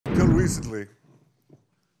recently,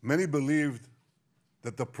 many believed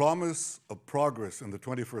that the promise of progress in the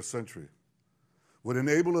 21st century would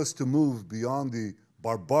enable us to move beyond the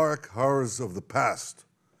barbaric horrors of the past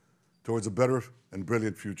towards a better and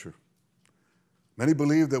brilliant future. Many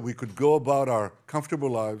believed that we could go about our comfortable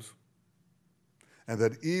lives and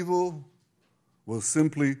that evil will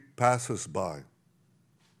simply pass us by.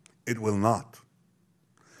 It will not.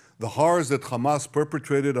 The horrors that Hamas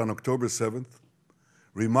perpetrated on October 7th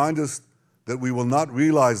remind us that we will not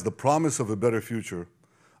realize the promise of a better future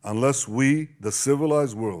unless we, the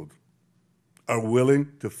civilized world, are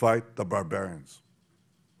willing to fight the barbarians.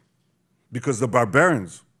 Because the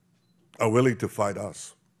barbarians are willing to fight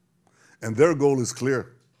us. And their goal is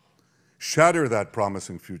clear: shatter that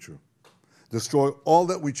promising future, destroy all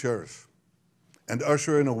that we cherish, and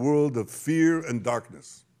usher in a world of fear and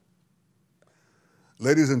darkness.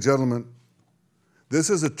 Ladies and gentlemen, this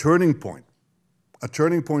is a turning point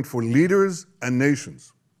for leaders and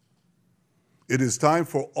nations. It is time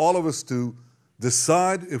for all of us to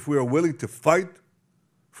decide if we are willing to fight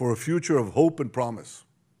for a future of hope and promise,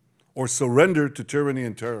 or surrender to tyranny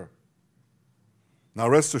and terror. Now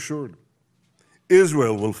rest assured,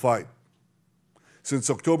 Israel will fight. Since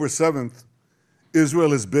October 7th,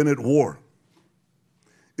 Israel has been at war.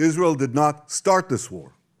 Israel did not start this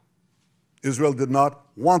war. Israel did not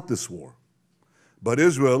want this war. But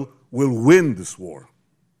Israel will win this war.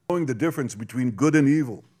 Knowing the difference between good and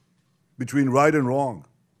evil, between right and wrong.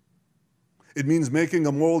 It means making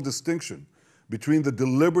a moral distinction between the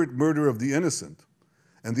deliberate murder of the innocent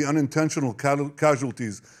and the unintentional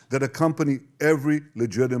casualties that accompany every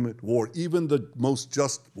legitimate war, even the most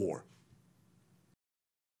just war.